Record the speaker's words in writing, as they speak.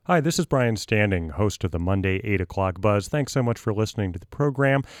Hi, this is Brian Standing, host of the Monday 8 o'clock Buzz. Thanks so much for listening to the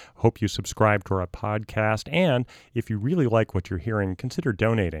program. Hope you subscribe to our podcast. And if you really like what you're hearing, consider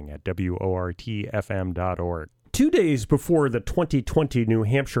donating at WORTFM.org. 2 days before the 2020 New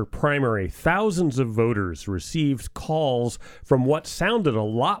Hampshire primary, thousands of voters received calls from what sounded a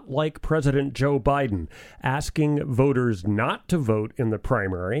lot like President Joe Biden, asking voters not to vote in the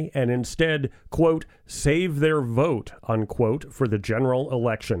primary and instead, quote, save their vote, unquote, for the general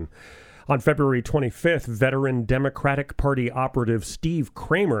election. On February 25th, veteran Democratic Party operative Steve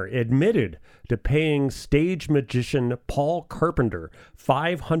Kramer admitted to paying stage magician Paul Carpenter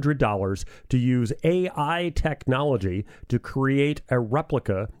 $500 to use AI technology to create a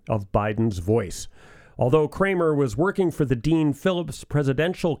replica of Biden's voice. Although Kramer was working for the Dean Phillips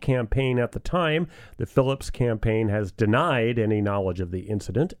presidential campaign at the time, the Phillips campaign has denied any knowledge of the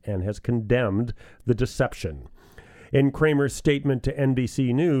incident and has condemned the deception. In Kramer's statement to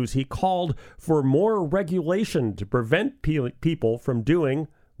NBC News, he called for more regulation to prevent people from doing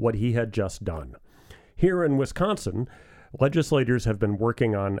what he had just done. Here in Wisconsin, legislators have been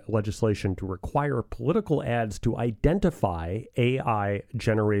working on legislation to require political ads to identify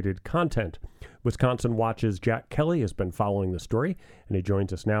AI-generated content. Wisconsin Watch's Jack Kelly has been following the story, and he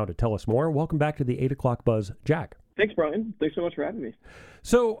joins us now to tell us more. Welcome back to the 8 o'clock Buzz, Jack. Thanks, Brian. Thanks so much for having me.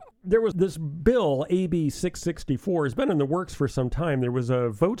 So there was this bill, AB 664, has been in the works for some time. There was a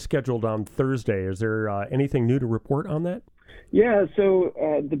vote scheduled on Thursday. Is there anything new to report on that? Yeah, so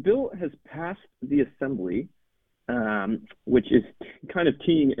the bill has passed the Assembly, which is kind of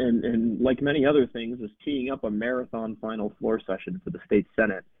teeing, and like many other things, is teeing up a marathon final floor session for the state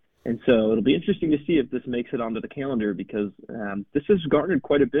Senate. And so it'll be interesting to see if this makes it onto the calendar, because this has garnered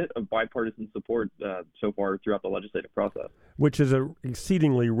quite a bit of bipartisan support so far throughout the legislative process. Which is an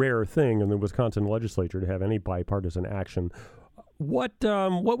exceedingly rare thing in the Wisconsin legislature, to have any bipartisan action. What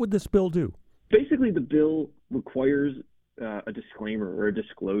would this bill do? Basically, the bill requires a disclaimer or a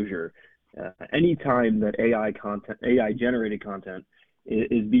disclosure anytime that AI-generated content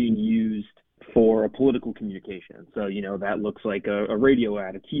is being used for a political communication. So, that looks like a radio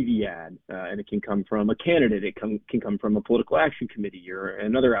ad, a TV ad, and it can come from a candidate. It can come from a political action committee or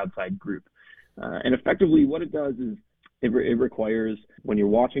another outside group. And effectively what it does is it requires, when you're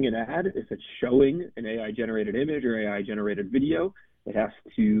watching an ad, if it's showing an AI-generated image or AI-generated video, it has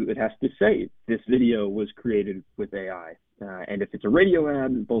to say this video was created with AI. And if it's a radio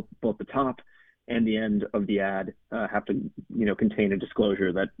ad, both the top and the end of the ad have to, contain a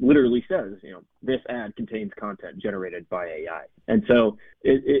disclosure that literally says, this ad contains content generated by AI. And so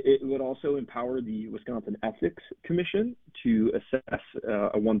it would also empower the Wisconsin Ethics Commission to assess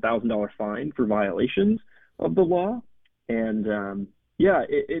a $1,000 fine for violations of the law. And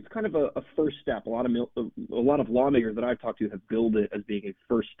it's kind of a first step. A lot of lawmakers that I've talked to have billed it as being a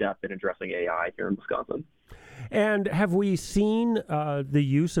first step in addressing AI here in Wisconsin. And have we seen the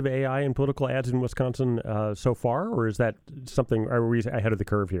use of AI in political ads in Wisconsin so far, or is that something? Are we ahead of the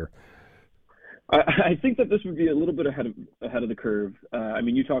curve here? I think that this would be a little bit ahead of the curve.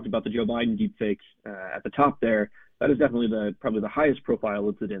 You talked about the Joe Biden deepfake at the top there. That is definitely probably the highest profile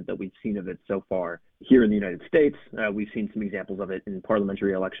incident that we've seen of it so far here in the United States. We've seen some examples of it in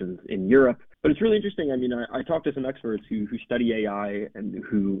parliamentary elections in Europe. But it's really interesting. I talked to some experts who study AI and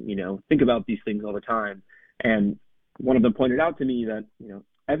who think about these things all the time. And one of them pointed out to me that,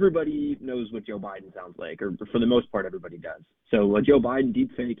 everybody knows what Joe Biden sounds like, or for the most part, everybody does. So a Joe Biden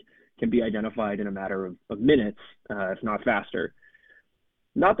deepfake can be identified in a matter of minutes, if not faster.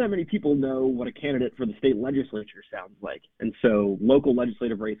 Not that many people know what a candidate for the state legislature sounds like. And so local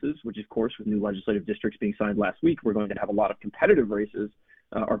legislative races, which of course with new legislative districts being signed last week, we're going to have a lot of competitive races,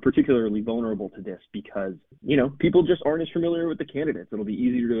 are particularly vulnerable to this because, people just aren't as familiar with the candidates. It'll be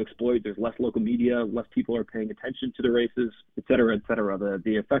easier to exploit. There's less local media, less people are paying attention to the races, et cetera, et cetera.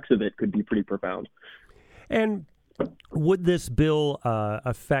 The effects of it could be pretty profound. And would this bill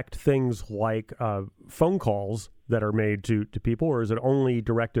affect things like phone calls that are made to people, or is it only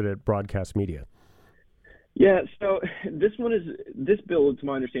directed at broadcast media? Yeah, so this bill, to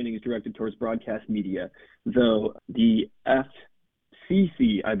my understanding, is directed towards broadcast media, though the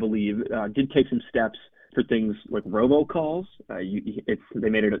FCC, I believe, did take some steps for things like robocalls.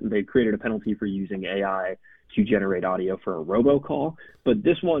 They created a penalty for using AI to generate audio for a robocall, but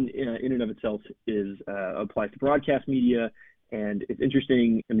this one, in and of itself, applies to broadcast media. And it's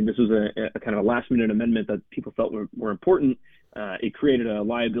interesting. This was a kind of a last-minute amendment that people felt were important. It created a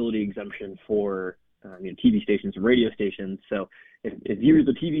liability exemption for TV stations and radio stations. So if you're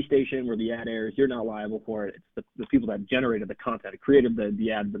the TV station where the ad airs, you're not liable for it. It's the people that generated the content, created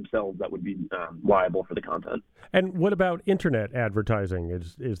the ad themselves, that would be liable for the content. And what about internet advertising?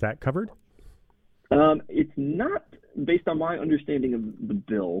 Is that covered? It's not, based on my understanding of the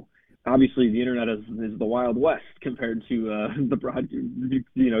bill. Obviously, the internet is the Wild West compared to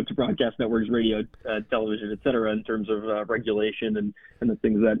to broadcast networks, radio, television, et cetera, in terms of regulation and the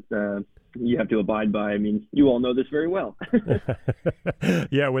things that you have to abide by. I mean, you all know this very well.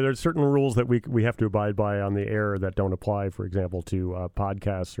 Yeah, well, there's certain rules that we have to abide by on the air that don't apply, for example, to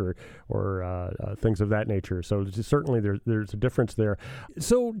podcasts or things of that nature. So certainly there's a difference there.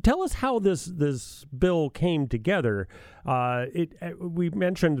 So tell us how this bill came together. We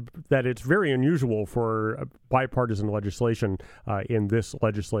mentioned that it's very unusual for bipartisan legislation in this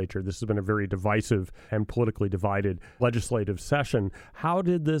legislature. This has been a very divisive and politically divided legislative session. How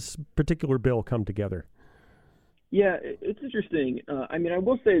did this particular bill come together? Yeah, it's interesting. I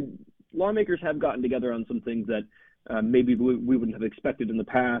will say lawmakers have gotten together on some things that maybe we wouldn't have expected in the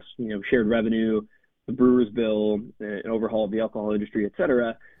past, shared revenue, the Brewers bill, an overhaul of the alcohol industry, et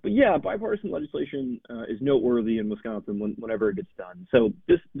cetera. But yeah, bipartisan legislation is noteworthy in Wisconsin whenever it gets done. So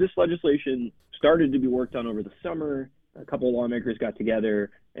this legislation started to be worked on over the summer. A couple of lawmakers got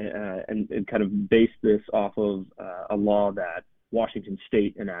together and kind of based this off of a law that Washington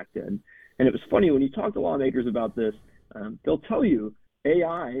State enacted. And it was funny, when you talk to lawmakers about this, they'll tell you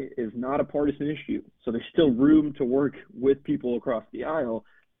AI is not a partisan issue. So there's still room to work with people across the aisle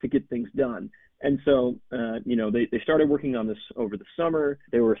to get things done. And so, they started working on this over the summer.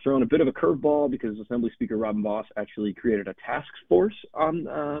 They were thrown a bit of a curveball because Assembly Speaker Robin Vos actually created a task force on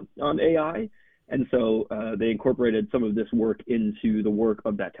AI. And so they incorporated some of this work into the work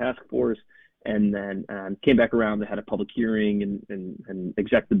of that task force, and then came back around. They had a public hearing and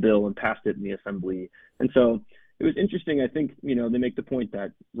exec the bill and passed it in the Assembly. And so it was interesting. I think, they make the point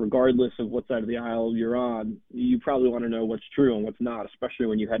that regardless of what side of the aisle you're on, you probably want to know what's true and what's not, especially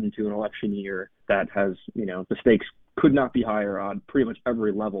when you head into an election year that has, the stakes could not be higher on pretty much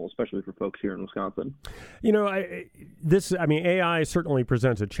every level, especially for folks here in Wisconsin. AI certainly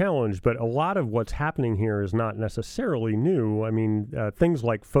presents a challenge, but a lot of what's happening here is not necessarily new. Things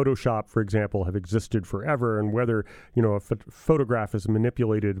like Photoshop, for example, have existed forever, and whether, a photograph is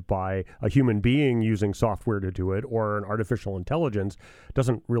manipulated by a human being using software to do it or an artificial intelligence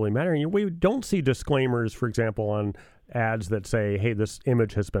doesn't really matter. We don't see disclaimers, for example, on ads that say, hey, this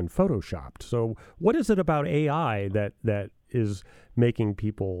image has been photoshopped. So what is it about AI that is making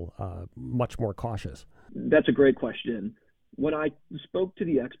people much more cautious? That's a great question. When I spoke to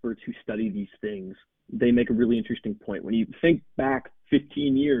the experts who study these things, they make a really interesting point. When you think back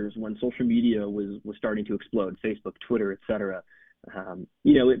 15 years when social media was starting to explode, Facebook, Twitter, et cetera,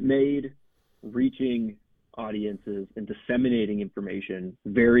 it made reaching audiences and disseminating information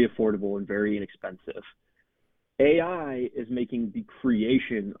very affordable and very inexpensive. AI is making the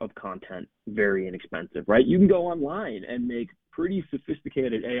creation of content very inexpensive, right? You can go online and make pretty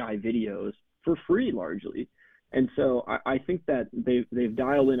sophisticated AI videos for free, largely. And so I think that they've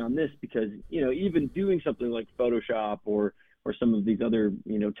dialed in on this because, even doing something like Photoshop or some of these other,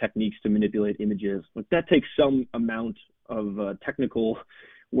 techniques to manipulate images, that takes some amount of technical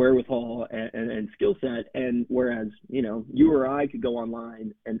wherewithal and skill set. And whereas, you or I could go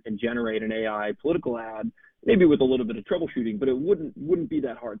online and generate an AI political ad, maybe with a little bit of troubleshooting, but it wouldn't be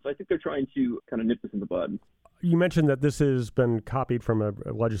that hard. So I think they're trying to kind of nip this in the bud. You mentioned that this has been copied from a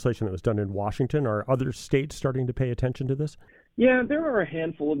legislation that was done in Washington. Are other states starting to pay attention to this? Yeah, there are a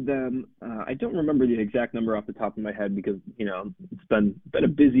handful of them. I don't remember the exact number off the top of my head because, it's been a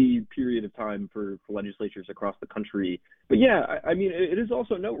busy period of time for legislatures across the country. But yeah, it is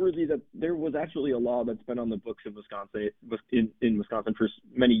also noteworthy that there was actually a law that's been on the books of Wisconsin, in Wisconsin for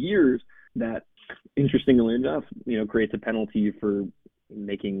many years that, interestingly enough, creates a penalty for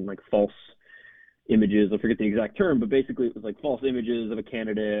making like false images. I forget the exact term, but basically it was like false images of a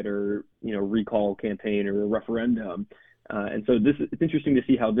candidate or, recall campaign or a referendum. And so it's interesting to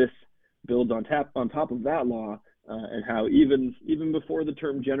see how this builds on top of that law, and how even before the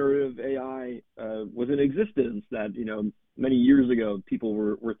term generative AI was in existence, that, many years ago, people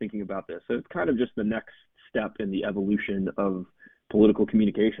were thinking about this. So it's kind of just the next step in the evolution of political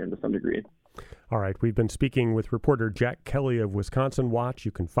communication to some degree. All right. We've been speaking with reporter Jack Kelly of Wisconsin Watch.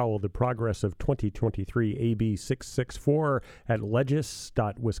 You can follow the progress of 2023 AB 664 at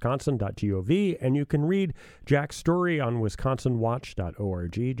legis.wisconsin.gov, and you can read Jack's story on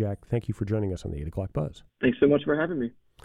wisconsinwatch.org. Jack, thank you for joining us on the 8 o'clock Buzz. Thanks so much for having me.